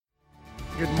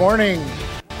Good morning.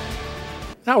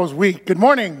 That was weak. Good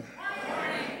morning.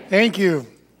 Thank you.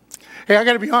 Hey, I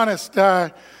got to be honest.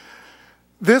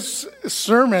 This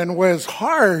sermon was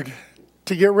hard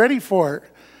to get ready for.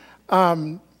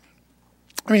 Think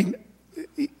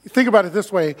about it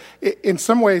this way. In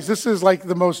some ways, this is like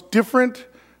the most different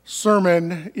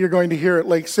sermon you're going to hear at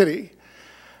Lake City.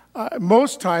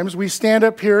 Most times, we stand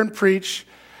up here and preach,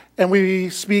 and we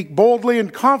speak boldly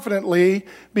and confidently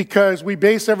because we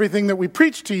base everything that we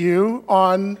preach to you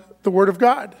on the Word of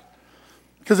God.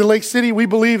 Because at Lake City, we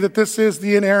believe that this is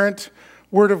the inerrant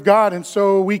Word of God. And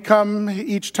so we come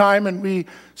each time and we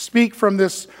speak from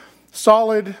this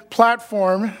solid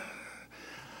platform,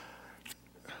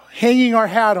 hanging our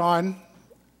hat on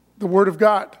the Word of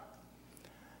God.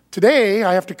 Today,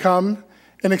 I have to come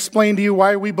and explain to you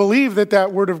why we believe that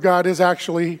that Word of God is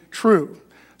actually true.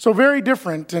 So very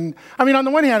different. And on the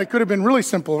one hand, it could have been really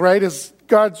simple, right? Is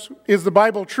the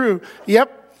Bible true?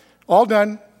 Yep, all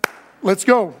done. Let's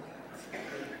go.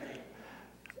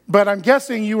 But I'm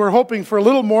guessing you were hoping for a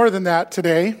little more than that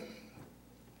today.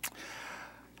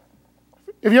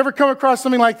 Have you ever come across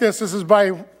something like this? This is by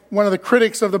one of the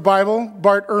critics of the Bible,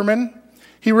 Bart Ehrman.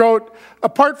 He wrote,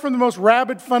 "Apart from the most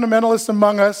rabid fundamentalists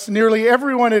among us, nearly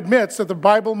everyone admits that the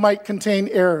Bible might contain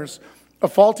errors. A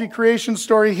faulty creation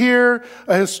story here,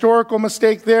 a historical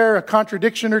mistake there, a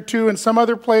contradiction or two in some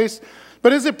other place.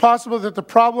 But is it possible that the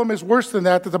problem is worse than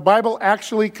that the Bible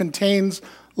actually contains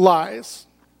lies?"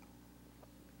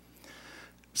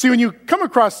 See, when you come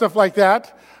across stuff like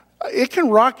that, it can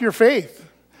rock your faith.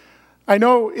 I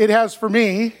know it has for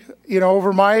me,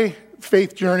 over my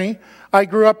faith journey. I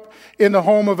grew up in the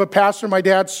home of a pastor. My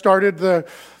dad started the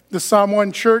Psalm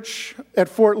 1 church at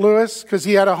Fort Lewis because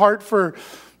he had a heart for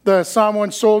the Psalm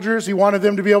 1 soldiers. He wanted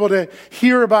them to be able to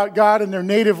hear about God in their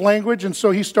native language, and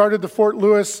so he started the Fort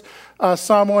Lewis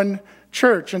Psalm 1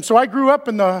 church. And so I grew up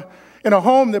in a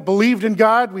home that believed in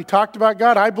God. We talked about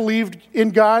God. I believed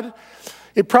in God.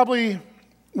 It probably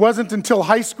wasn't until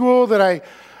high school that I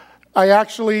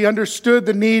actually understood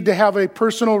the need to have a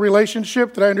personal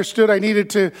relationship, that I understood I needed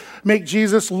to make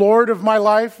Jesus Lord of my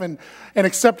life and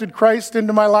accepted Christ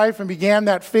into my life and began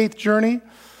that faith journey.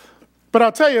 But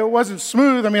I'll tell you, it wasn't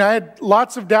smooth. I had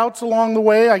lots of doubts along the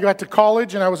way. I got to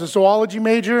college and I was a zoology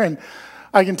major, and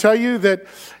I can tell you that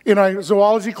in our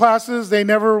zoology classes, they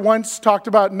never once talked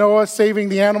about Noah saving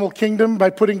the animal kingdom by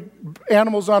putting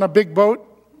animals on a big boat.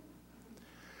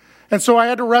 And so I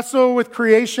had to wrestle with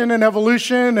creation and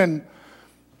evolution, and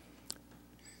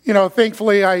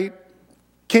thankfully I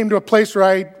came to a place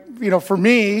where for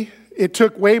me, it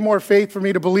took way more faith for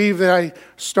me to believe that I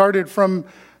started from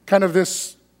kind of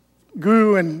this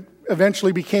grew and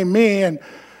eventually became me, and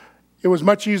it was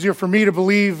much easier for me to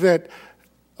believe that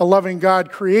a loving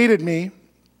God created me.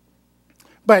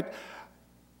 But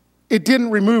it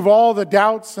didn't remove all the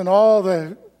doubts and all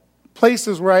the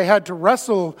places where I had to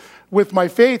wrestle with my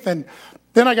faith. And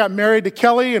then I got married to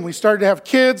Kelly, and we started to have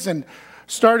kids and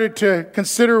started to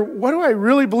consider, what do I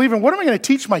really believe in? What am I going to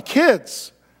teach my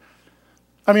kids?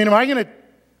 Am I going to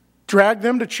drag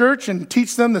them to church and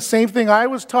teach them the same thing I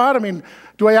was taught?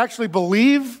 Do I actually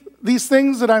believe these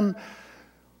things that I'm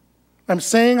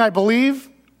saying I believe?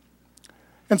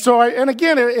 And so,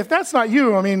 again, if that's not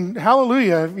you,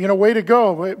 hallelujah, way to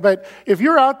go. But if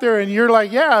you're out there and you're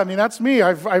like, yeah, that's me,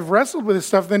 I've wrestled with this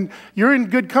stuff, then you're in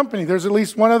good company. There's at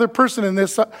least one other person in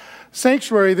this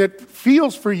sanctuary that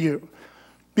feels for you,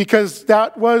 because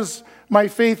that was my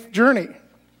faith journey.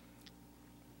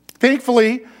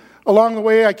 Thankfully, along the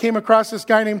way, I came across this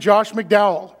guy named Josh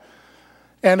McDowell.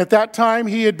 And at that time,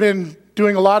 he had been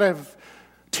doing a lot of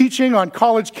teaching on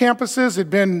college campuses.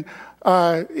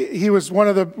 He was one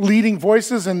of the leading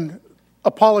voices in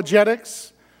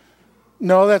apologetics.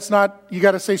 No, that's not, you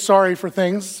got to say sorry for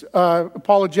things.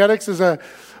 Apologetics is a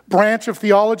branch of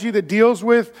theology that deals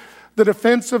with the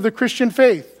defense of the Christian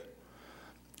faith.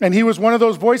 And he was one of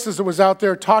those voices that was out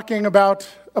there talking about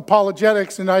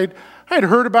apologetics. And I had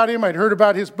heard about him. I'd heard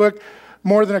about his book,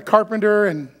 More Than a Carpenter,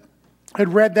 and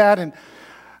had read that. And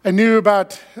I knew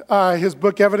about his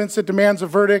book, Evidence That Demands a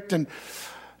Verdict. And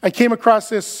I came across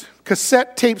this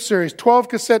cassette tape series, 12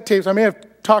 cassette tapes. I may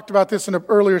have talked about this in an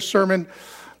earlier sermon.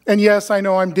 And yes, I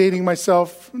know I'm dating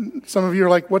myself. Some of you are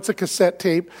like, what's a cassette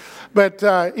tape? But,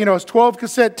 it's 12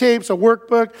 cassette tapes, a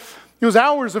workbook. It was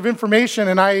hours of information,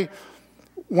 and I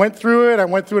went through it. I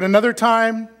went through it another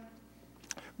time.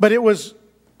 But it was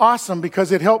awesome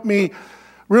because it helped me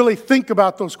really think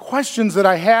about those questions that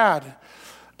I had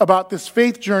about this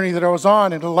faith journey that I was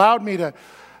on. It allowed me to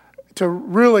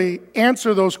really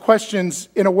answer those questions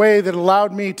in a way that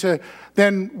allowed me to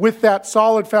then, with that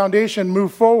solid foundation,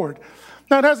 move forward.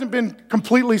 Now, it hasn't been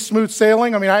completely smooth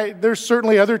sailing. I mean, there's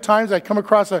certainly other times I come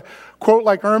across a quote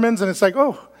like Ehrman's, and it's like,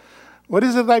 oh, what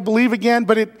is it that I believe again?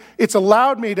 But it's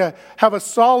allowed me to have a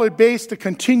solid base to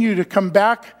continue to come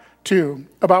back to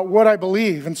about what I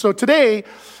believe. And so today,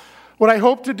 what I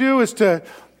hope to do is to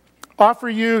offer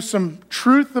you some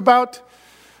truth about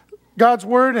God's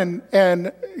Word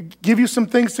and give you some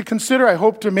things to consider. I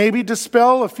hope to maybe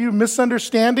dispel a few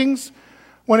misunderstandings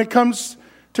when it comes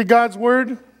to God's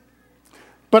Word.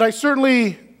 But I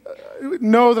certainly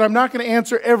know that I'm not going to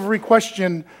answer every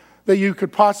question that you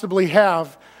could possibly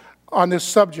have on this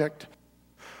subject.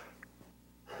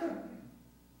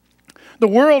 The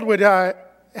world would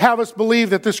have us believe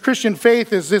that this Christian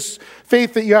faith is this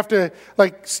faith that you have to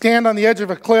like stand on the edge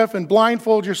of a cliff and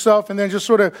blindfold yourself and then just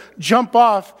sort of jump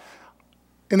off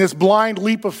in this blind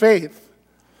leap of faith.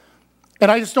 And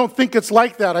I just don't think it's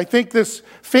like that. I think this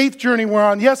faith journey we're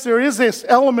on, yes, there is this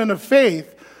element of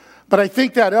faith, but I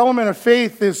think that element of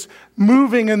faith is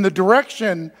moving in the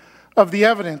direction of the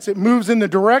evidence. It moves in the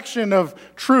direction of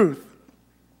truth.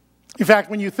 In fact,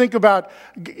 when you think about,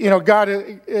 God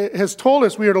has told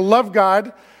us we are to love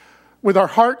God with our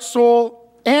heart,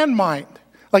 soul, and mind.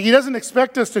 Like He doesn't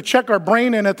expect us to check our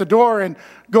brain in at the door and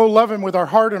go love Him with our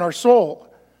heart and our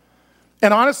soul.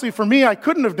 And honestly, for me, I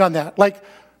couldn't have done that. Like,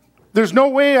 there's no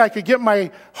way I could get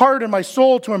my heart and my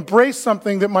soul to embrace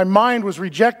something that my mind was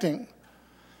rejecting.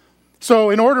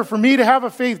 So in order for me to have a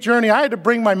faith journey, I had to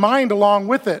bring my mind along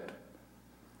with it.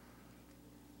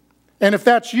 And if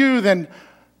that's you, then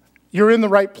you're in the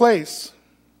right place.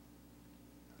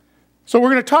 So we're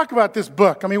going to talk about this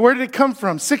book. I mean, where did it come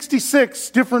from?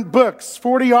 66 different books,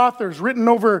 40 authors, written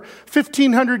over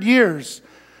 1,500 years.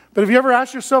 But have you ever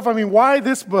asked yourself, why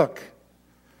this book?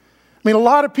 A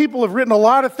lot of people have written a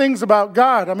lot of things about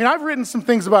God. I've written some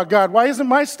things about God. Why isn't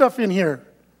my stuff in here?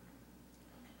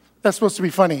 That's supposed to be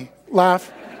funny.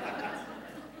 Laugh.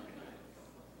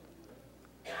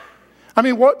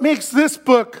 What makes this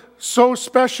book so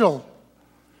special?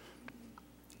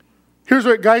 Here's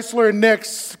what Geisler and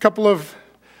Nix, a couple of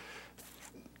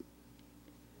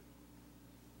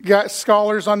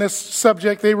scholars on this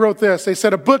subject, they wrote this. They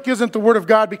said, a book isn't the Word of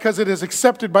God because it is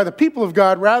accepted by the people of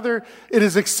God. Rather, it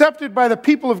is accepted by the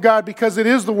people of God because it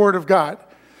is the Word of God.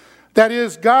 That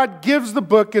is, God gives the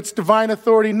book its divine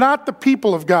authority, not the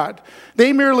people of God.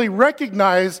 They merely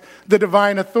recognize the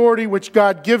divine authority which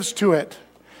God gives to it.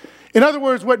 In other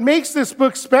words, what makes this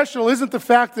book special isn't the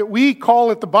fact that we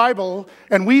call it the Bible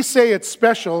and we say it's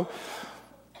special.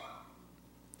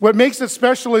 What makes it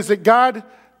special is that God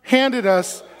handed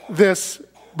us this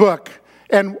book.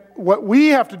 And what we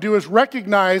have to do is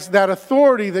recognize that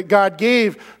authority that God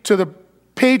gave to the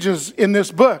pages in this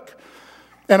book.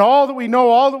 And all that we know,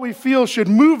 all that we feel should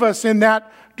move us in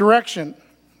that direction.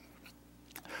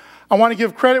 I want to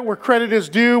give credit where credit is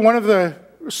due. One of the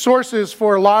sources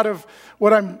for a lot of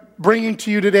what I'm bringing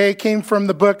to you today came from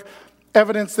the book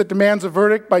Evidence That Demands a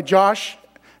Verdict by Josh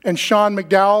and Sean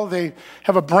McDowell. They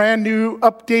have a brand new,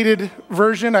 updated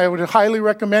version. I would highly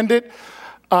recommend it.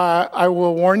 I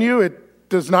will warn you, it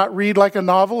does not read like a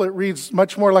novel. It reads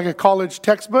much more like a college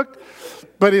textbook,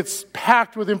 but it's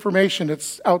packed with information.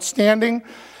 It's outstanding.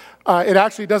 It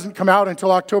actually doesn't come out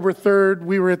until October 3rd.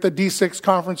 We were at the D6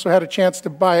 conference, so I had a chance to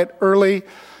buy it early.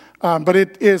 But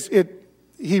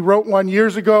he wrote one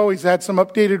years ago. He's had some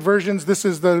updated versions. This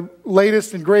is the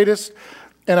latest and greatest,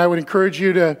 and I would encourage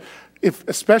you to,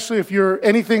 especially if you're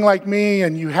anything like me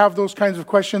and you have those kinds of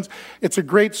questions, it's a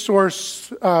great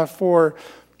source for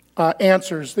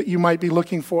answers that you might be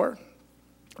looking for.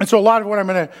 And so a lot of what I'm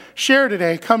going to share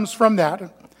today comes from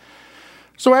that.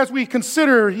 So as we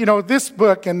consider, this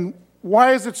book and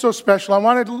why is it so special, I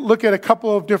wanted to look at a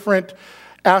couple of different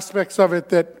aspects of it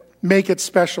that make it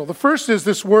special. The first is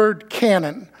this word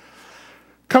canon.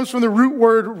 It comes from the root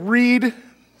word reed.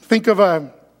 Think of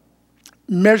a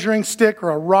measuring stick or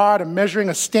a rod, measuring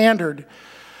a standard.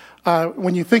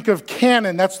 When you think of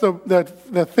canon, that's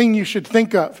the thing you should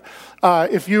think of.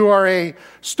 If you are a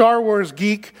Star Wars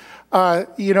geek,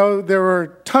 there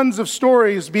were tons of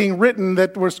stories being written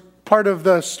that was part of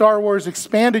the Star Wars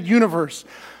expanded universe.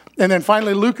 And then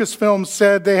finally, Lucasfilm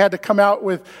said they had to come out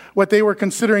with what they were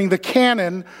considering the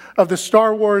canon of the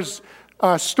Star Wars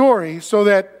story so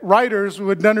that writers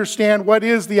would understand what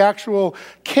is the actual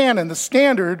canon, the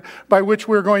standard by which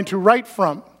we're going to write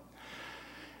from.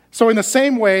 So in the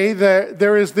same way,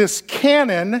 there is this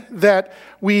canon that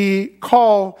we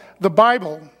call the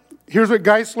Bible. Here's what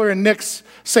Geisler and Nix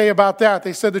say about that.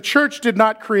 They said the church did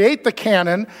not create the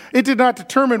canon. It did not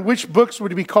determine which books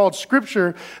would be called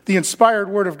Scripture, the inspired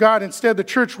Word of God. Instead, the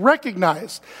church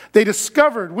recognized, they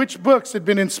discovered which books had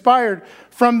been inspired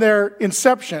from their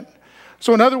inception.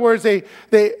 So in other words,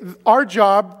 our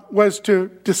job was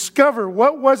to discover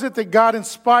what was it that God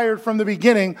inspired from the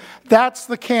beginning. That's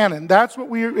the canon. That's what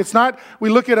it's not,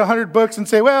 we look at 100 books and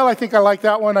say, well, I think I like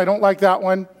that one, I don't like that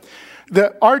one.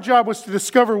 Our job was to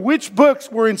discover which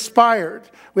books were inspired.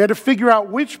 We had to figure out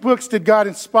which books did God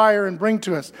inspire and bring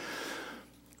to us.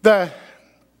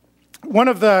 One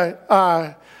of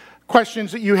the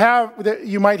questions that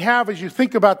you might have as you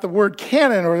think about the word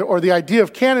canon or the idea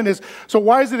of canon is, so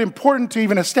why is it important to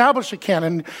even establish a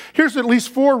canon? Here's at least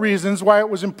 4 reasons why it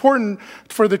was important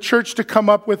for the church to come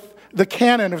up with the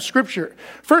canon of Scripture.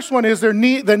 First one is the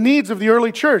needs of the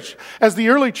early church. As the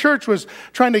early church was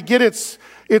trying to get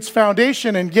its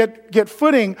foundation and get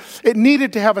footing, it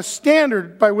needed to have a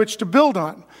standard by which to build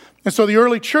on. And so the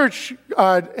early church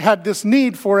had this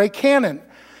need for a canon.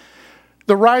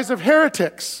 The rise of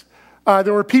heretics.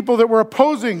 There were people that were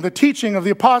opposing the teaching of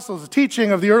the apostles, the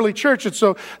teaching of the early church. And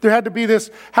so there had to be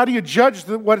this, how do you judge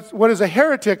what is a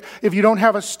heretic if you don't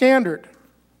have a standard?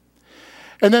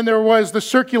 And then there was the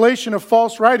circulation of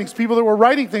false writings, people that were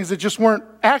writing things that just weren't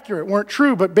accurate, weren't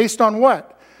true, but based on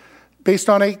what? Based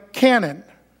on a canon.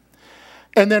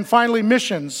 And then finally,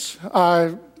 missions.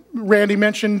 Randy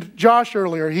mentioned Josh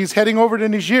earlier. He's heading over to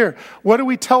Niger. What do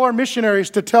we tell our missionaries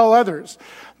to tell others?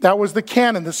 That was the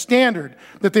canon, the standard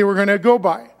that they were going to go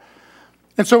by.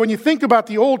 And so when you think about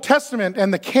the Old Testament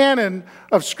and the canon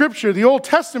of Scripture, the Old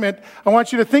Testament, I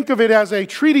want you to think of it as a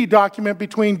treaty document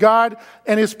between God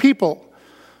and His people.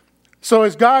 So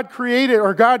as God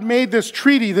made this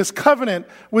treaty, this covenant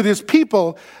with His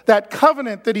people, that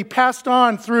covenant that He passed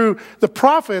on through the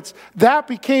prophets, that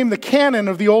became the canon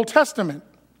of the Old Testament.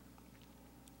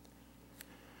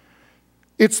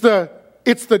 It's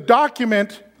the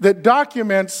document that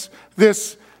documents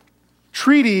this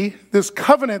treaty, this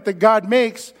covenant that God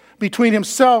makes between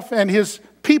Himself and His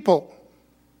people.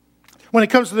 When it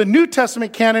comes to the New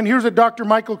Testament canon, here's what Dr.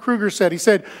 Michael Kruger said. He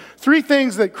said, 3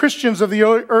 things that Christians of the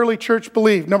early church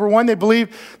believed. Number 1, they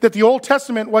believed that the Old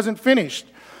Testament wasn't finished.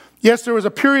 Yes, there was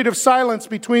a period of silence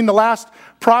between the last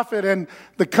prophet and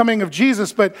the coming of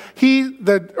Jesus, but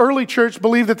the early church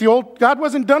believed that God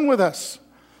wasn't done with us.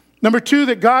 Number 2,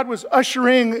 that God was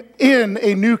ushering in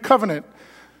a new covenant.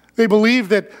 They believed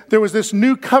that there was this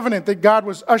new covenant that God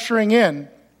was ushering in.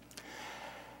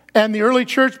 And the early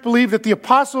church believed that the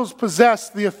apostles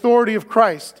possessed the authority of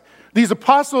Christ. These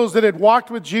apostles that had walked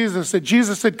with Jesus, that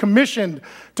Jesus had commissioned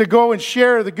to go and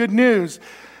share the good news,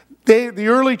 the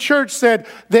early church said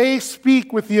they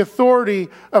speak with the authority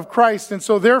of Christ. And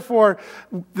so therefore,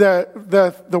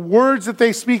 the words that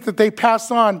they speak, that they pass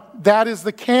on, that is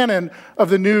the canon of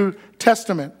the New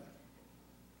Testament.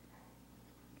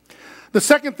 The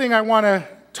second thing I want to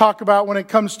talk about when it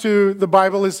comes to the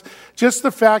Bible is just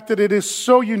the fact that it is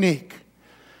so unique.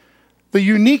 The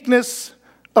uniqueness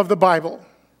of the Bible.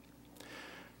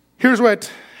 Here's what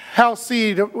Hal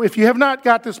Seed, if you have not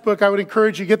got this book, I would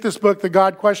encourage you to get this book, The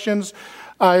God Questions.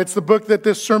 It's the book that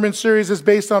this sermon series is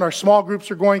based on. Our small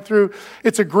groups are going through.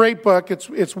 It's a great book.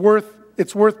 It's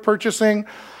worth purchasing.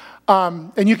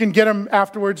 And you can get them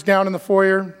afterwards down in the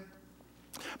foyer.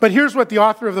 But here's what the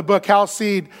author of the book, Hal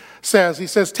Seed, says. He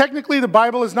says, technically the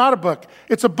Bible is not a book.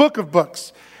 It's a book of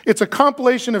books. It's a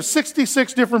compilation of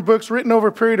 66 different books written over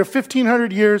a period of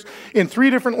 1,500 years in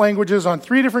 3 different languages on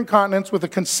 3 different continents with a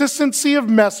consistency of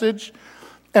message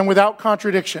and without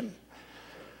contradiction.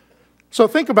 So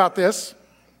think about this.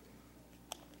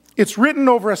 It's written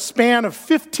over a span of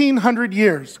 1,500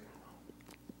 years.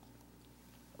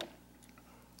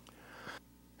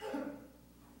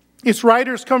 Its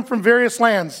writers come from various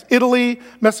lands, Italy,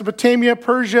 Mesopotamia,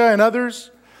 Persia, and others.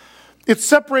 It's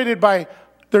separated by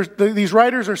these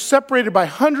writers are separated by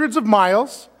hundreds of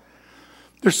miles.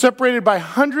 They're separated by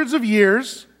hundreds of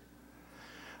years.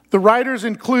 The writers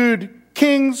include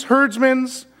kings, herdsmen,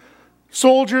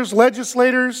 soldiers,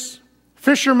 legislators,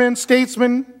 fishermen,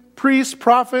 statesmen, priests,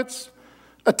 prophets,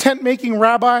 a tent-making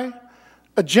rabbi,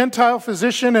 a Gentile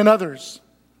physician, and others.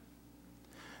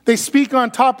 They speak on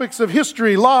topics of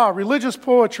history, law, religious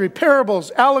poetry,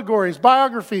 parables, allegories,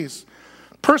 biographies,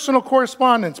 personal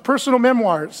correspondence, personal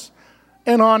memoirs,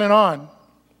 and on and on.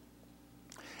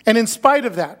 And in spite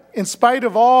of that, in spite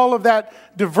of all of that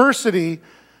diversity,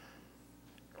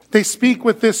 they speak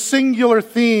with this singular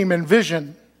theme and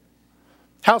vision.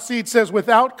 Hal Seed says,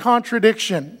 without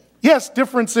contradiction. Yes,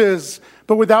 differences,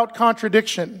 but without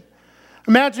contradiction.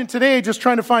 Imagine today just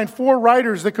trying to find 4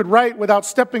 writers that could write without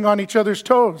stepping on each other's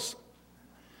toes.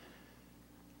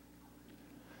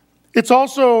 It's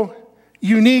also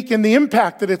unique in the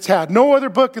impact that it's had. No other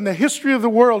book in the history of the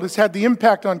world has had the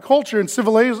impact on culture and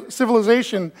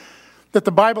civilization that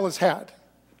the Bible has had.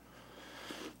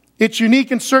 It's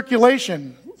unique in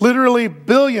circulation. Literally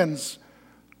billions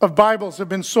of Bibles have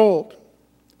been sold.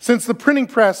 Since the printing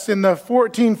press in the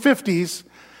 1450s,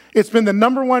 it's been the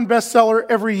number one bestseller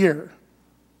every year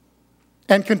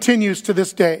and continues to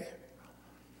this day.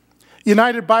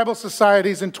 United Bible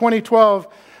Societies in 2012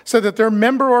 said that their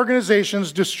member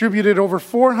organizations distributed over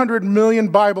 400 million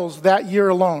Bibles that year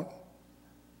alone.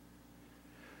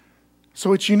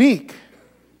 So it's unique.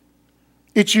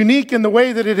 It's unique in the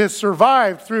way that it has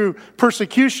survived through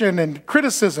persecution and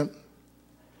criticism.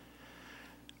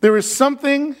 There is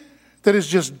something that is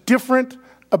just different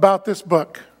about this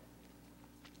book.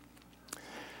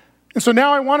 And so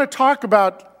now I want to talk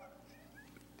about,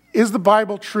 is the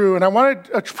Bible true? And I want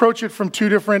to approach it from two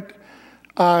different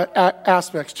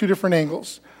aspects, two different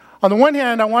angles. On the one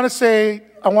hand, I want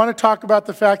to talk about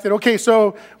the fact that, okay,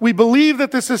 so we believe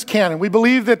that this is canon. We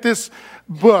believe that this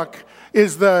book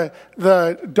is the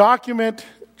document,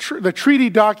 the treaty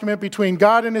document between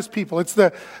God and his people.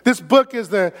 This book is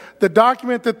the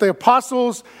document that the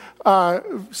apostles,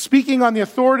 speaking on the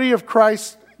authority of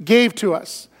Christ, gave to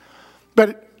us.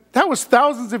 But that was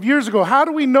thousands of years ago. How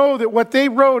do we know that what they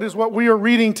wrote is what we are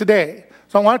reading today?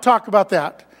 So I want to talk about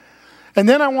that. And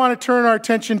then I want to turn our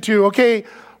attention to, okay,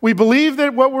 we believe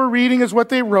that what we're reading is what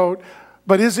they wrote,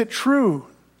 but is it true?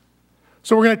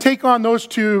 So we're going to take on those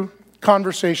two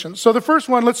conversations. So the first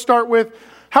one, let's start with,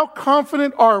 how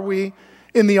confident are we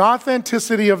in the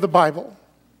authenticity of the Bible?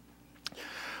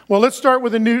 Well, let's start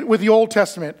with the Old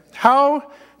Testament.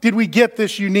 How did we get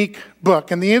this unique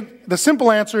book? And the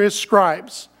simple answer is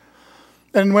scribes.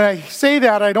 And when I say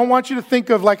that, I don't want you to think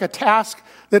of like a task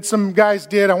that some guys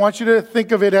did. I want you to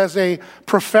think of it as a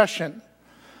profession.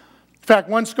 In fact,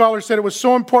 one scholar said it was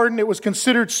so important, it was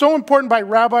considered so important by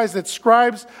rabbis that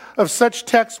scribes of such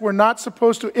texts were not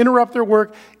supposed to interrupt their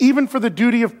work, even for the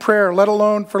duty of prayer, let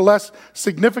alone for less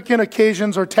significant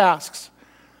occasions or tasks.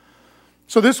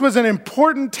 So this was an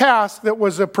important task that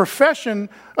was a profession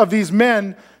of these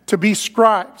men to be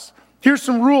scribes. Here's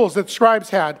some rules that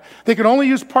scribes had. They could only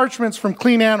use parchments from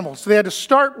clean animals. So they had to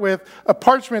start with a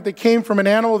parchment that came from an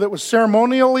animal that was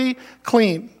ceremonially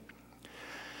clean.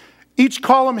 Each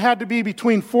column had to be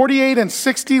between 48 and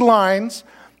 60 lines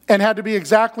and had to be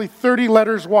exactly 30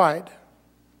 letters wide.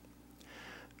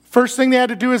 First thing they had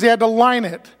to do is they had to line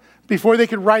it before they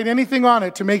could write anything on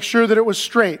it to make sure that it was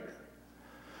straight.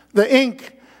 The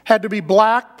ink had to be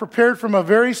black, prepared from a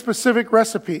very specific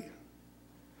recipe.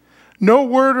 No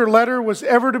word or letter was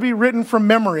ever to be written from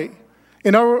memory.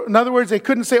 In other words, they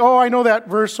couldn't say, oh, I know that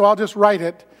verse, so I'll just write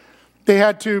it. They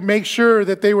had to make sure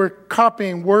that they were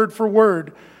copying word for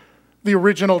word the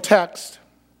original text.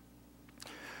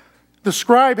 The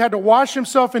scribe had to wash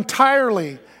himself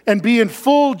entirely and be in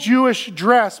full Jewish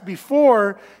dress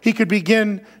before he could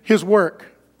begin his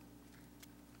work.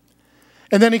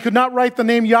 And then he could not write the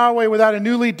name Yahweh without a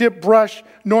newly dipped brush,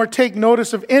 nor take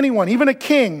notice of anyone, even a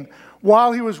king,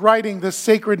 while he was writing this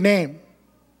sacred name.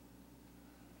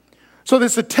 So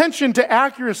this attention to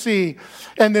accuracy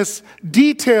and this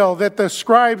detail that the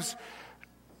scribes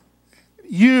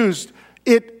used,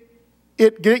 it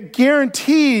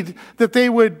guaranteed that they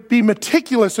would be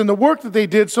meticulous in the work that they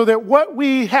did, so that what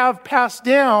we have passed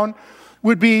down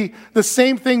would be the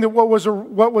same thing that what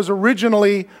was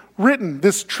originally written,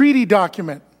 this treaty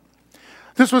document.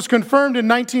 This was confirmed in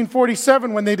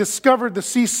 1947 when they discovered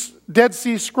the Dead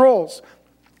Sea Scrolls.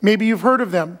 Maybe you've heard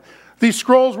of them. These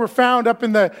scrolls were found up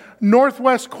in the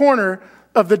northwest corner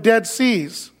of the Dead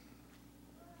Seas.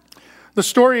 The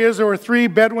story is there were 3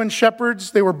 Bedouin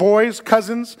shepherds. They were boys,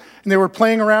 cousins, and they were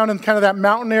playing around in kind of that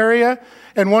mountain area.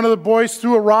 And one of the boys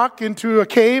threw a rock into a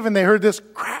cave, and they heard this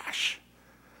crash.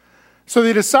 So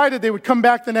they decided they would come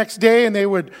back the next day, and they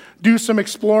would do some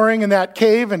exploring in that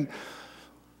cave. And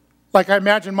like I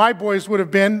imagine my boys would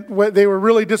have been, they were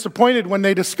really disappointed when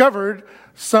they discovered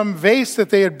some vase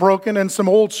that they had broken and some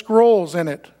old scrolls in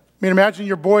it. I mean, imagine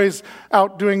your boys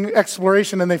out doing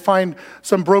exploration and they find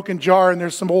some broken jar and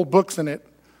there's some old books in it. It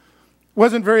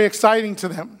wasn't very exciting to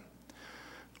them.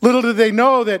 Little did they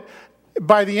know that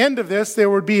by the end of this,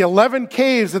 there would be 11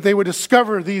 caves that they would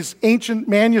discover these ancient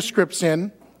manuscripts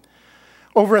in.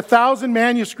 Over 1,000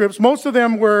 manuscripts. Most of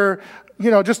them were,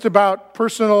 just about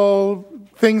personal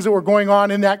things that were going on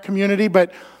in that community,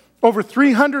 but over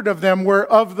 300 of them were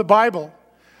of the Bible.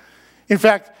 In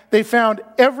fact, they found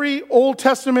every Old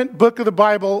Testament book of the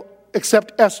Bible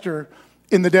except Esther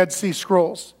in the Dead Sea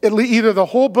Scrolls. Either the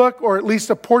whole book or at least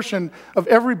a portion of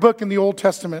every book in the Old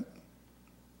Testament.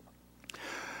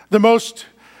 The most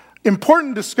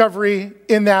important discovery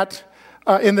in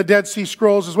the Dead Sea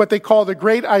Scrolls is what they call the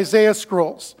Great Isaiah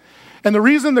Scrolls. And the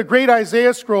reason the Great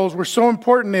Isaiah Scrolls were so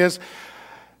important is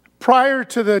prior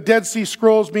to the Dead Sea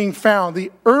Scrolls being found,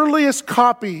 the earliest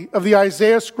copy of the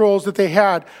Isaiah scrolls that they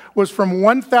had was from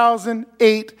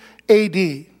 1008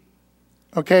 AD.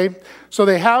 Okay? So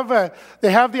they have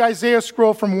the Isaiah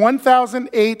scroll from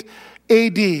 1008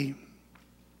 AD.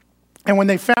 And when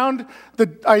they found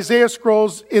the Isaiah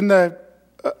scrolls in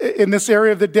this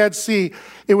area of the Dead Sea,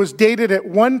 it was dated at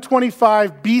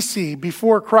 125 BC,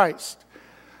 before Christ.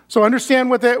 So understand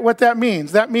what that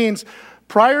means. That means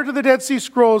prior to the Dead Sea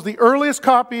Scrolls, the earliest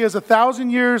copy is 1,000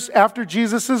 years after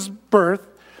Jesus' birth,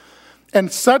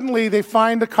 and suddenly they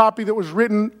find a copy that was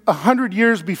written 100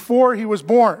 years before he was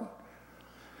born.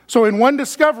 So in one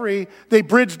discovery, they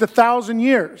bridged 1,000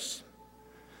 years.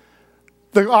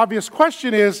 The obvious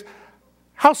question is,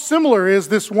 how similar is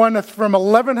this one from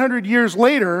 1,100 years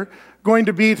later going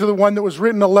to be to the one that was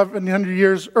written 1,100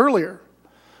 years earlier?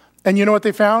 And you know what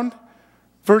they found?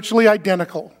 Virtually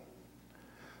identical.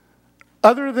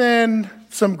 Other than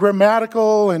some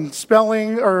grammatical and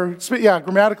spelling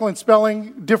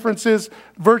differences,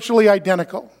 virtually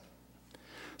identical.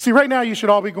 See, right now you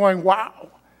should all be going, wow.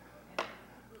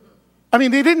 I mean,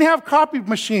 they didn't have copy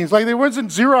machines. Like, there wasn't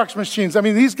Xerox machines. I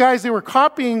mean, these guys, they were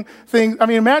copying things. I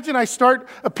mean, imagine I start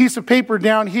a piece of paper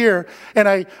down here, and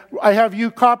I have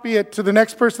you copy it to the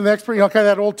next person, kind of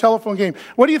that old telephone game.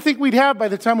 What do you think we'd have by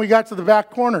the time we got to the back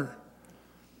corner?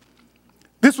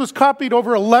 This was copied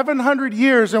over 1,100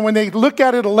 years, and when they look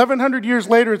at it 1,100 years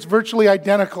later, it's virtually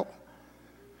identical.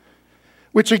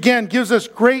 Which, again, gives us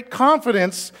great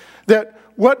confidence that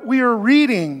what we are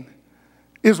reading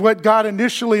is what God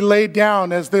initially laid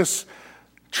down as this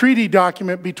treaty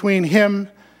document between him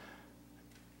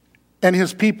and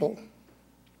his people.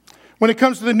 When it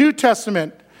comes to the New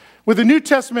Testament, with the New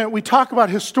Testament, we talk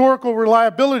about historical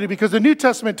reliability because the New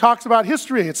Testament talks about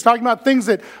history. It's talking about things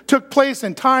that took place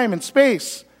in time and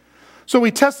space. So we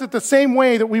test it the same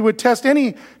way that we would test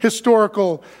any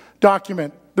historical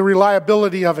document, the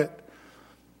reliability of it.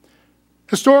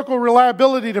 Historical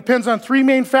reliability depends on three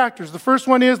main factors. The first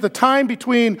one is the time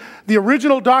between the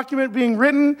original document being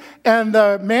written and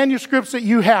the manuscripts that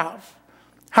you have.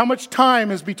 How much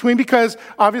time is between? Because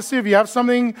obviously if you have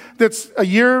something that's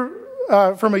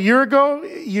from a year ago,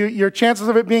 your chances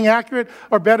of it being accurate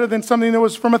are better than something that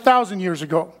was from 1,000 years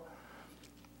ago.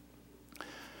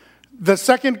 The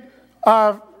second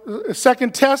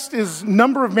test is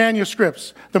number of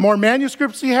manuscripts. The more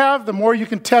manuscripts you have, the more you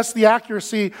can test the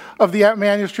accuracy of the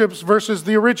manuscripts versus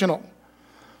the original.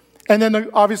 And then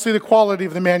obviously the quality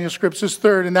of the manuscripts is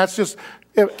third, and that's just,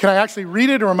 can I actually read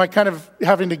it, or am I kind of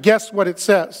having to guess what it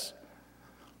says?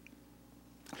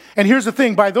 And here's the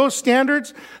thing, by those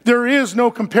standards, there is no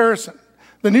comparison.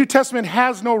 The New Testament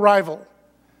has no rival.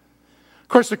 Of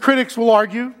course, the critics will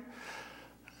argue.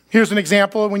 Here's an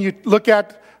example. When you look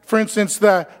at, for instance,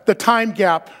 the time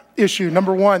gap issue,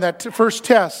 number one, that first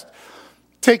test.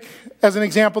 Take, as an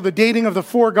example, the dating of the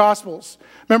four Gospels.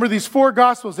 Remember, these four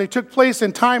Gospels, they took place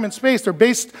in time and space. They're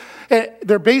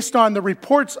based on the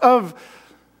reports of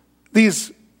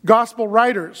these Gospel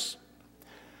writers.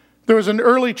 There was an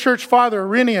early church father,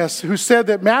 Irenaeus, who said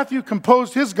that Matthew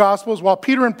composed his Gospels while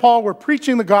Peter and Paul were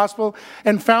preaching the Gospel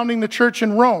and founding the church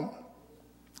in Rome.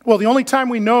 Well, the only time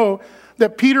we know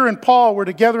that Peter and Paul were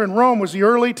together in Rome was the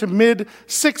early to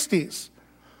mid-60s.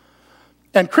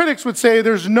 And critics would say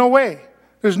there's no way.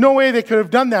 There's no way they could have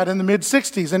done that in the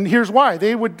mid-60s. And here's why.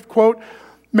 They would quote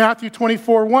Matthew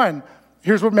 24:1.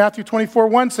 Here's what Matthew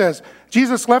 24:1 says.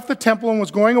 Jesus left the temple and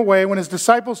was going away when his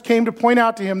disciples came to point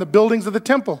out to him the buildings of the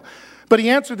temple. But he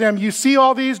answered them, "You see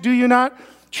all these, do you not?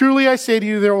 Truly I say to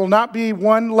you, there will not be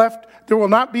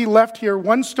left here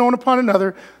one stone upon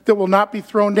another that will not be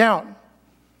thrown down."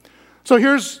 So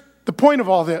here's the point of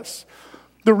all this.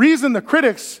 The reason the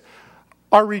critics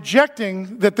are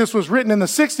rejecting that this was written in the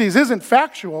 60s isn't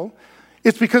factual.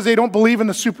 It's because they don't believe in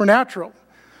the supernatural.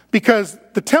 Because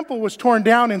the temple was torn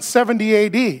down in 70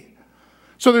 AD.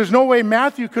 So there's no way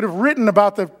Matthew could have written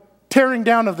about the tearing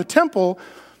down of the temple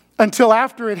until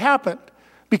after it happened,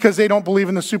 because they don't believe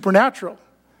in the supernatural.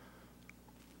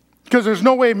 Because there's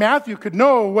no way Matthew could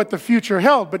know what the future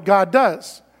held, but God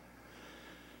does.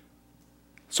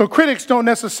 So critics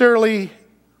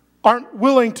aren't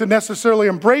willing to necessarily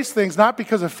embrace things, not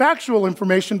because of factual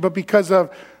information, but because of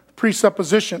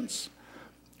presuppositions.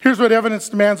 Here's what Evidence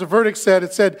Demands a Verdict said.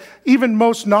 It said, even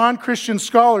most non-Christian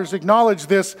scholars acknowledge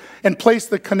this and place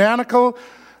the canonical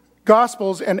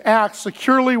Gospels and Acts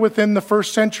securely within the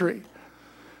first century.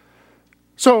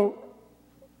 So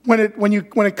when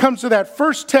it comes to that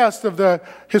first test of the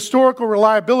historical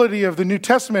reliability of the New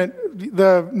Testament,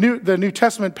 the New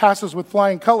Testament passes with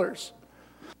flying colors.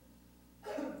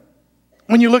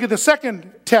 When you look at the second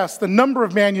test, the number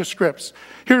of manuscripts,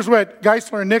 here's what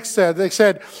Geisler and Nix said. They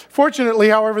said, fortunately,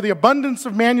 however, the abundance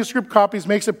of manuscript copies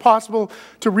makes it possible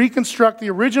to reconstruct the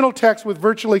original text with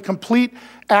virtually complete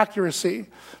accuracy.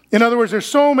 In other words, there's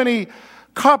so many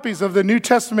copies of the New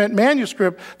Testament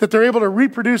manuscript that they're able to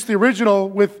reproduce the original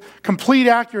with complete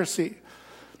accuracy.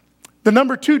 The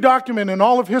number 2 document in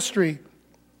all of history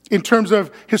in terms of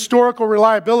historical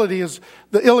reliability is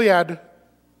the Iliad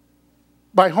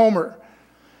by Homer.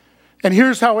 And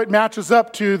here's how it matches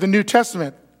up to the New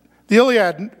Testament. The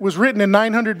Iliad was written in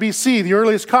 900 BC. The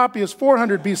earliest copy is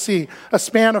 400 BC, a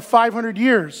span of 500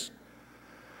 years.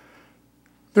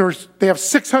 They have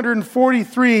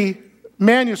 643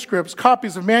 manuscripts,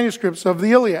 copies of manuscripts of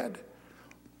the Iliad.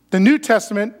 The New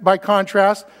Testament, by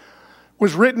contrast,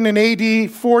 was written in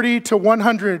AD 40 to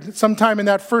 100, sometime in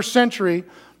that first century.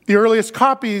 The earliest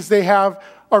copies they have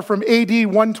are from AD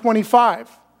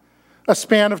 125, a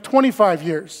span of 25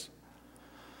 years.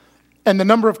 And the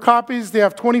number of copies, they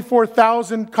have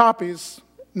 24,000 copies.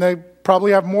 And they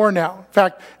probably have more now. In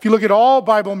fact, if you look at all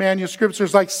Bible manuscripts,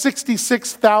 there's like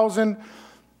 66,000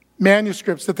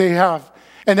 manuscripts that they have.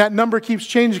 And that number keeps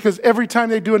changing because every time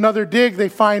they do another dig, they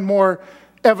find more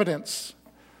evidence.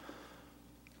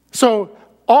 So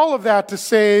all of that to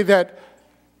say that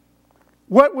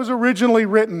what was originally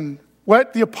written,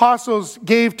 what the apostles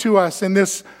gave to us in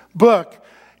this book,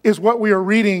 is what we are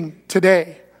reading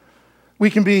today. We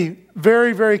can be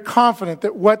very, very confident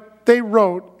that what they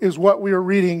wrote is what we are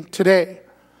reading today.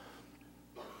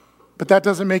 But that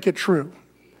doesn't make it true.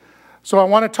 So I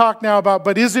want to talk now about,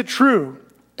 but is it true?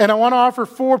 And I want to offer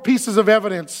 4 pieces of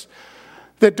evidence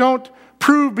that don't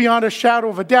prove beyond a shadow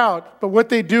of a doubt, but what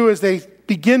they do is they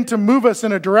begin to move us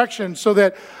in a direction so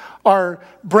that our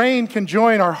brain can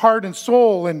join our heart and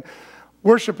soul in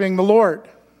worshiping the Lord.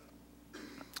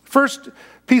 First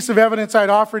piece of evidence I'd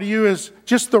offer to you is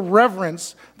just the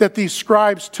reverence that these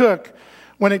scribes took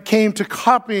when it came to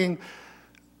copying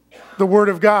the Word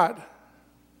of God.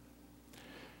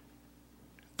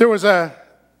 There was a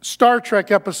Star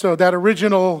Trek episode, that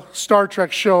original Star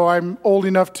Trek show. I'm old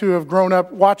enough to have grown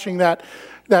up watching that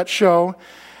show.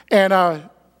 And I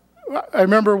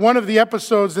remember one of the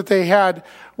episodes that they had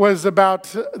was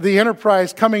about the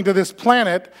Enterprise coming to this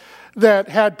planet that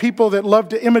had people that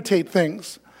loved to imitate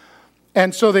things.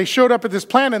 And so they showed up at this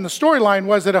planet, and the storyline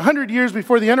was that 100 years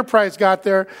before the Enterprise got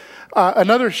there,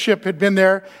 another ship had been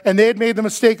there, and they had made the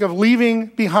mistake of leaving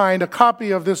behind a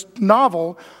copy of this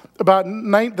novel about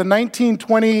the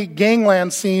 1920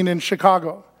 gangland scene in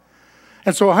Chicago.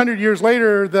 And so 100 years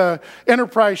later, the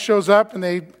Enterprise shows up, and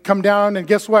they come down, and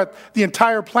guess what? The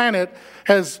entire planet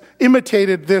has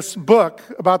imitated this book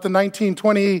about the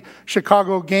 1920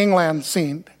 Chicago gangland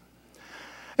scene.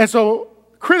 And so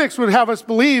critics would have us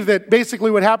believe that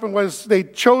basically what happened was they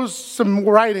chose some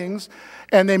writings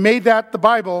and they made that the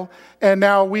Bible, and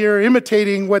now we are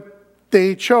imitating what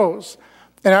they chose.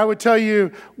 And I would tell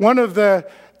you, one of the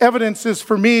evidences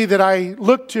for me that I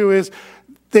look to is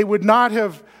they would not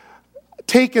have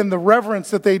taken the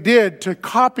reverence that they did to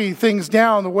copy things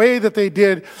down the way that they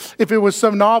did if it was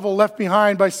some novel left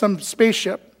behind by some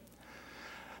spaceship.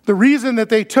 The reason that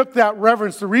they took that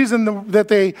reverence, the reason that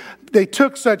they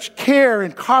took such care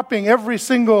in copying every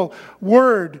single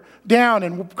word down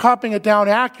and copying it down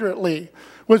accurately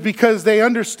was because they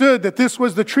understood that this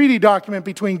was the treaty document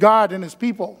between God and his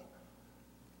people.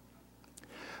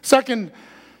 Second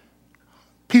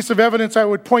piece of evidence I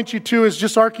would point you to is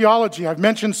just archaeology. I've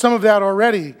mentioned some of that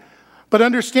already. But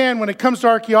understand, when it comes to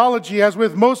archaeology, as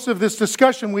with most of this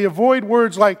discussion, we avoid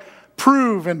words like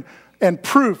prove and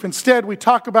proof. Instead, we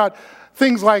talk about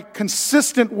things like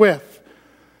consistent with,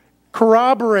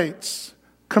 corroborates,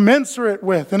 commensurate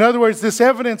with. In other words, this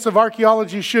evidence of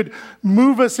archaeology should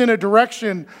move us in a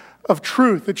direction of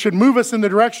truth. It should move us in the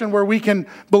direction where we can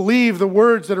believe the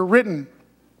words that are written.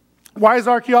 Why is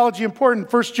archaeology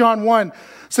important? 1 John 1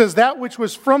 says, that which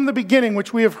was from the beginning,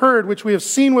 which we have heard, which we have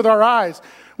seen with our eyes,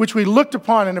 which we looked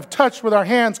upon and have touched with our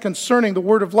hands concerning the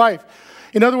word of life.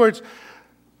 In other words,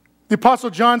 the Apostle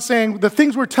John saying, the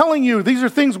things we're telling you, these are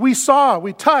things we saw,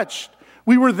 we touched,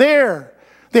 we were there.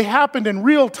 They happened in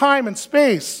real time and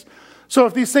space. So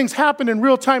if these things happened in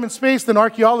real time and space, then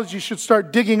archaeology should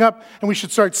start digging up and we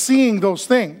should start seeing those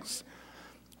things,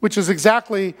 which is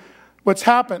exactly what's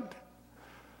happened.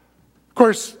 Of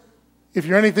course, if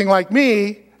you're anything like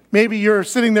me, maybe you're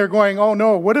sitting there going, oh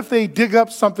no, what if they dig up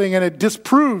something and it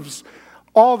disproves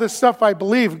all this stuff I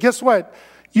believe? Guess what?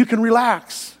 You can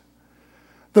relax.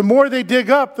 The more they dig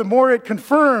up, the more it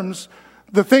confirms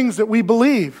the things that we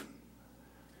believe.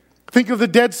 Think of the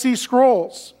Dead Sea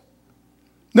Scrolls.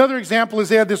 Another example is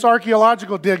they had this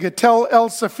archaeological dig at Tel El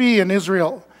Safi in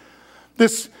Israel.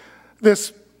 This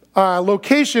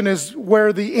location is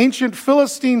where the ancient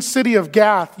Philistine city of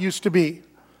Gath used to be.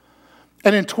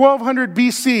 And in 1200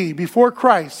 BC, before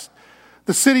Christ,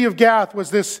 the city of Gath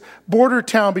was this border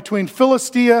town between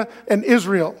Philistia and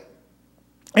Israel.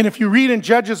 And if you read in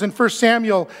Judges and 1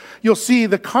 Samuel, you'll see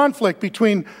the conflict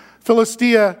between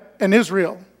Philistia and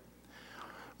Israel.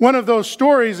 One of those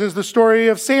stories is the story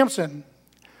of Samson.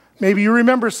 Maybe you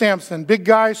remember Samson. Big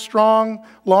guy, strong,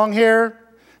 long hair,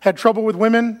 had trouble with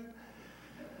women.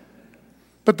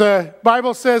 But the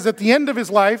Bible says at the end of his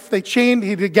life,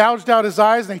 he gouged out his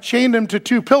eyes, and they chained him to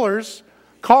two pillars,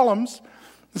 columns.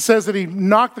 It says that he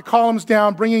knocked the columns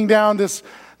down, bringing down this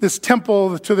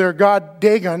temple to their god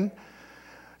Dagon.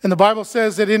 And the Bible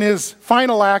says that in his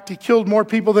final act, he killed more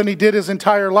people than he did his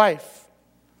entire life.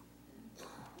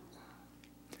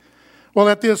 Well,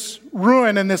 at this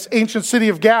ruin in this ancient city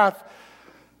of Gath,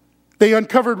 they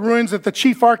uncovered ruins that the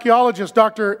chief archaeologist,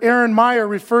 Dr. Aaron Meyer,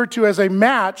 referred to as a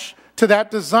match to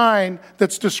that design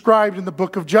that's described in the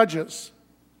book of Judges.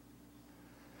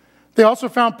 They also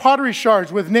found pottery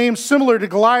shards with names similar to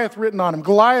Goliath written on them.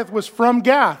 Goliath was from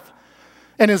Gath,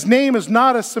 and his name is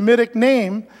not a Semitic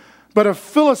name, but of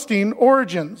Philistine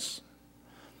origins.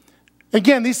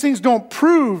 Again, these things don't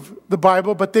prove the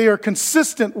Bible, but they are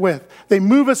consistent with. They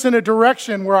move us in a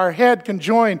direction where our head can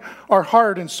join our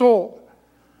heart and soul.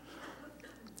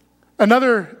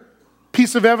 Another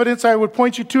piece of evidence I would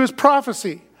point you to is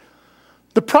prophecy.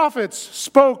 The prophets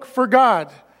spoke for God.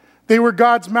 They were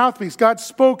God's mouthpiece. God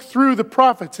spoke through the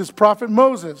prophets. His prophet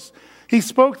Moses, he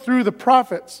spoke through the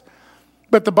prophets.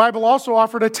 But the Bible also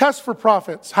offered a test for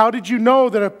prophets. How did you know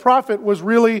that a prophet was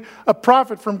really a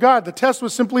prophet from God? The test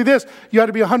was simply this: you had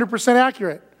to be 100%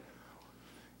 accurate.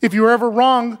 If you were ever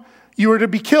wrong, you were to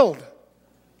be killed.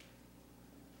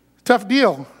 Tough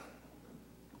deal.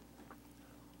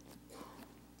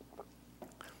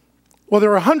 Well,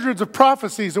 there were hundreds of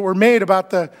prophecies that were made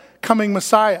about the coming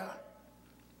Messiah.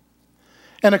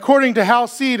 And according to Hal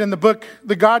Seed in the book,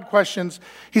 The God Questions,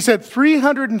 he said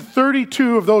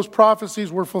 332 of those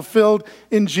prophecies were fulfilled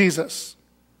in Jesus.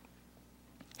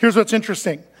 Here's what's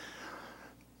interesting.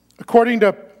 According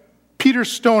to Peter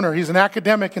Stoner, he's an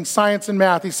academic in science and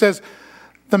math, he says,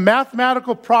 the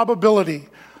mathematical probability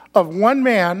of one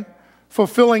man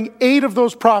fulfilling 8 of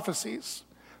those prophecies.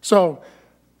 So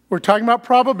we're talking about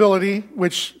probability,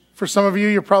 which for some of you,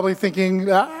 you're probably thinking,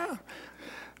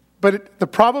 but the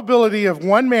probability of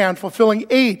one man fulfilling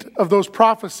 8 of those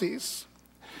prophecies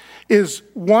is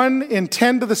 1 in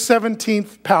 10 to the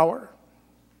 17th power.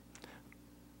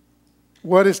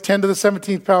 What is 10 to the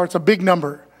 17th power? It's a big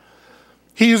number.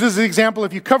 He uses the example,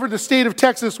 if you covered the state of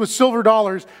Texas with silver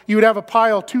dollars, you would have a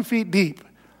pile 2 feet deep.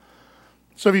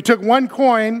 So if you took one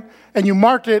coin and you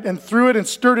marked it and threw it and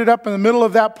stirred it up in the middle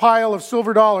of that pile of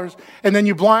silver dollars, and then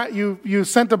you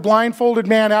sent a blindfolded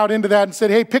man out into that and said,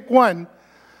 hey, pick one,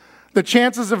 the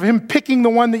chances of him picking the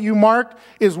one that you marked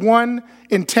is 1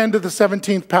 in 10 to the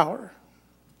 17th power.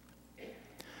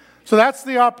 So that's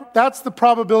the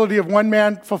probability of one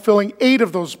man fulfilling 8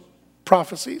 of those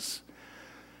prophecies.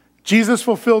 Jesus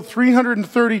fulfilled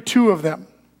 332 of them.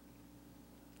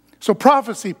 So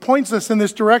prophecy points us in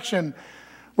this direction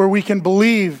where we can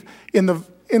believe in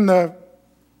the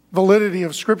validity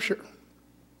of Scripture.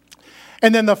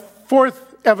 And then the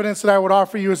fourth evidence that I would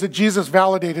offer you is that Jesus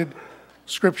validated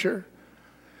Scripture.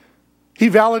 He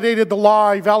validated the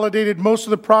law. He validated most of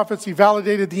the prophets. He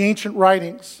validated the ancient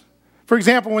writings. For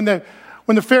example, when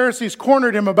the Pharisees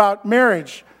cornered him about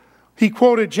marriage, he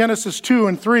quoted Genesis 2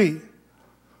 and 3.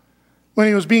 When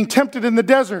he was being tempted in the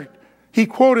desert, he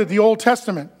quoted the Old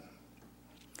Testament.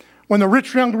 When the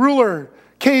rich young ruler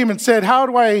came and said, how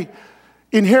do I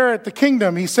inherit the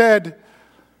kingdom? He said,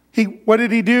 what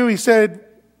did he do? He said,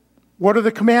 what are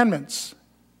the commandments?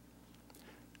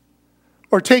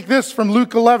 Or take this from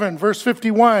Luke 11, verse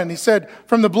 51. He said,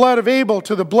 from the blood of Abel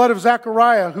to the blood of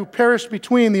Zechariah, who perished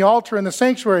between the altar and the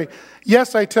sanctuary,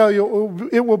 yes, I tell you,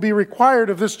 it will be required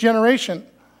of this generation.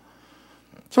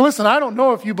 So listen, I don't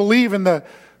know if you believe in the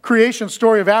creation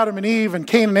story of Adam and Eve and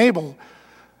Cain and Abel,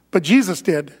 but Jesus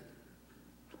did.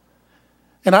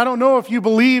 And I don't know if you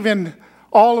believe in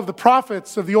all of the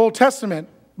prophets of the Old Testament,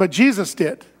 but Jesus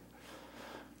did.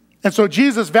 And so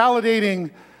Jesus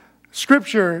validating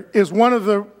Scripture is one of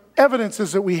the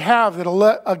evidences that we have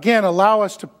that, again, allow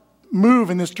us to move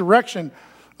in this direction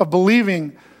of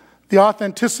believing the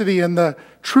authenticity and the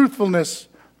truthfulness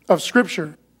of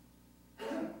Scripture.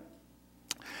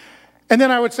 And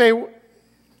then I would say,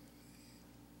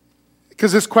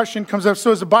 because this question comes up.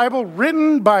 So is the Bible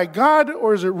written by God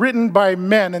or is it written by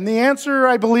men? And the answer,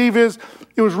 I believe, is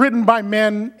it was written by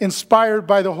men inspired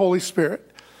by the Holy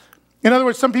Spirit. In other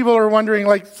words, some people are wondering,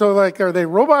 are they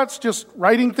robots just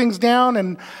writing things down?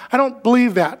 And I don't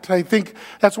believe that. I think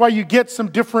that's why you get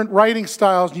some different writing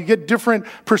styles. You get different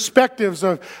perspectives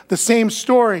of the same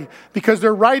story because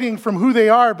they're writing from who they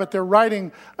are, but they're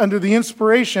writing under the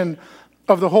inspiration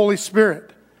of the Holy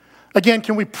Spirit. Again,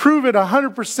 can we prove it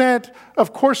 100%?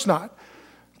 Of course not.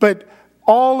 But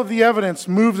all of the evidence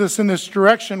moves us in this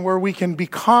direction where we can be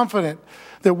confident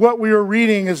that what we are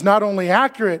reading is not only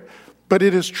accurate, but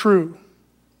it is true.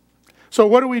 So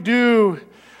what do we do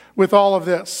with all of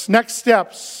this? Next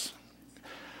steps.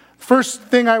 First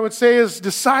thing I would say is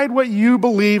decide what you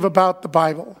believe about the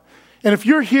Bible. And if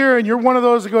you're here and you're one of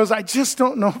those that goes, I just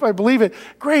don't know if I believe it,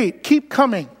 great, keep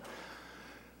coming.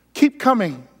 Keep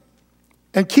coming.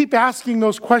 And keep asking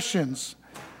those questions.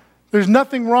 There's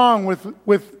nothing wrong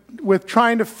with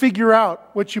trying to figure out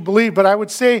what you believe, but I would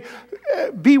say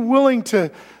be willing to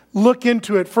look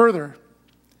into it further.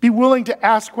 Be willing to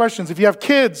ask questions. If you have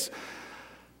kids,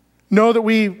 know that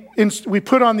we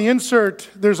put on the insert,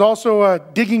 there's also a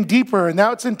digging deeper, and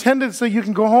now it's intended so you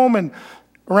can go home and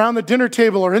around the dinner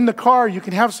table or in the car, you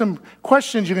can have some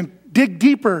questions. You can dig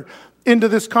deeper into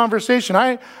this conversation.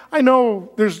 I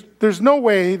know there's no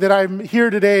way that I'm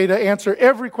here today to answer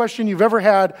every question you've ever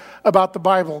had about the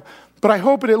Bible, but I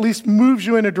hope it at least moves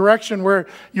you in a direction where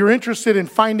you're interested in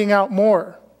finding out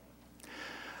more.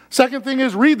 Second thing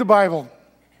is read the Bible.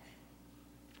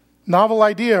 Novel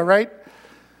idea, right?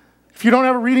 If you don't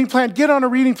have a reading plan, get on a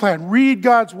reading plan. Read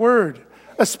God's Word.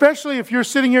 Especially if you're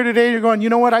sitting here today and you're going, you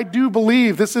know what, I do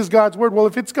believe this is God's Word. Well,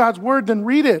 if it's God's Word, then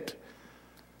read it.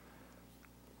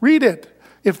 Read it.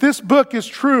 If this book is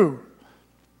true,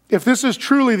 if this is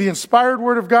truly the inspired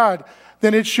Word of God,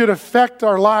 then it should affect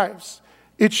our lives.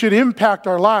 It should impact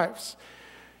our lives.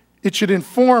 It should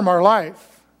inform our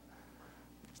life.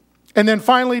 And then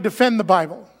finally, defend the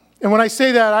Bible. And when I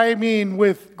say that, I mean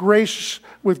with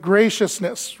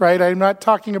graciousness, right? I'm not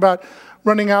talking about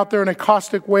running out there in a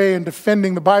caustic way and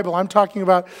defending the Bible. I'm talking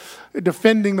about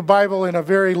defending the Bible in a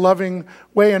very loving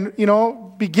way. And,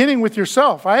 beginning with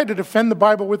yourself. I had to defend the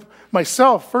Bible with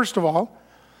myself, first of all,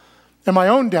 and my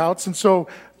own doubts. And so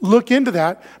look into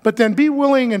that. But then be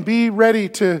willing and be ready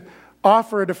to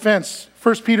offer a defense.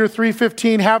 1 Peter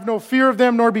 3:15, have no fear of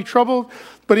them, nor be troubled,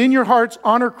 but in your hearts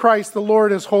honor Christ the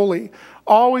Lord as holy,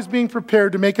 always being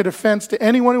prepared to make a defense to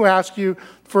anyone who asks you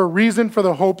for a reason for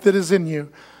the hope that is in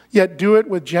you, yet do it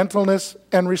with gentleness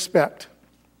and respect.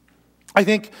 I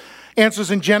think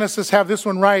Answers in Genesis have this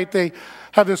one right. They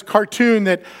have this cartoon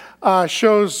that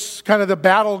shows kind of the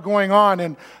battle going on,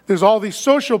 and there's all these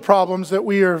social problems that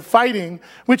we are fighting,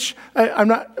 which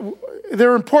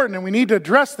they're important and we need to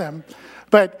address them.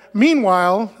 But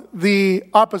meanwhile, the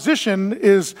opposition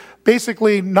is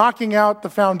basically knocking out the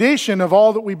foundation of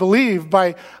all that we believe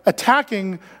by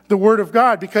attacking the Word of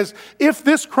God. Because if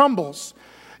this crumbles,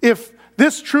 if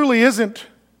this truly isn't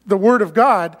the Word of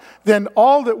God, then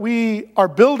all that we are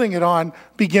building it on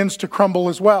begins to crumble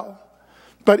as well.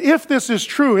 But if this is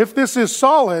true, if this is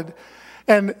solid,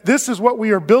 and this is what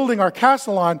we are building our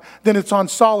castle on, then it's on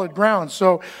solid ground.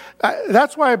 So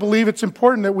that's why I believe it's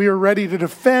important that we are ready to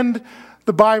defend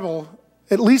the Bible,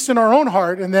 at least in our own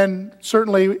heart, and then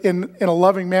certainly in a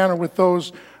loving manner with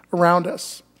those around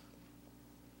us.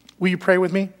 Will you pray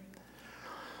with me?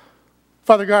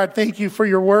 Father God, thank you for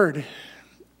your word.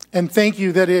 And thank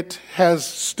you that it has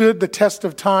stood the test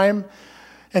of time.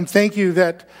 And thank you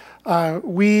that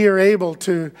we are able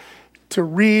to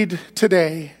read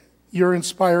today your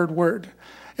inspired word.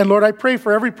 And Lord, I pray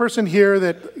for every person here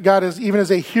that, God, even as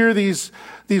they hear these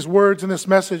words and this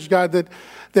message, God,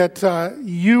 that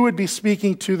you would be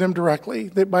speaking to them directly,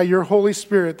 that by your Holy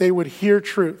Spirit they would hear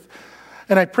truth.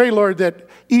 And I pray, Lord, that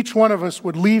each one of us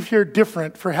would leave here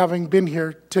different for having been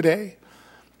here today.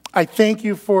 I thank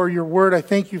you for your word. I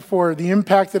thank you for the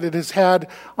impact that it has had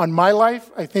on my life.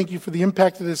 I thank you for the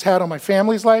impact that it has had on my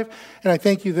family's life. And I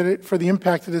thank you for the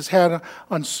impact it has had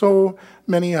on so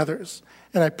many others.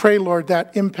 And I pray, Lord,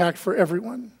 that impact for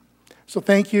everyone. So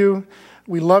thank you.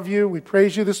 We love you. We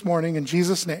praise you this morning. In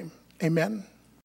Jesus' name, amen.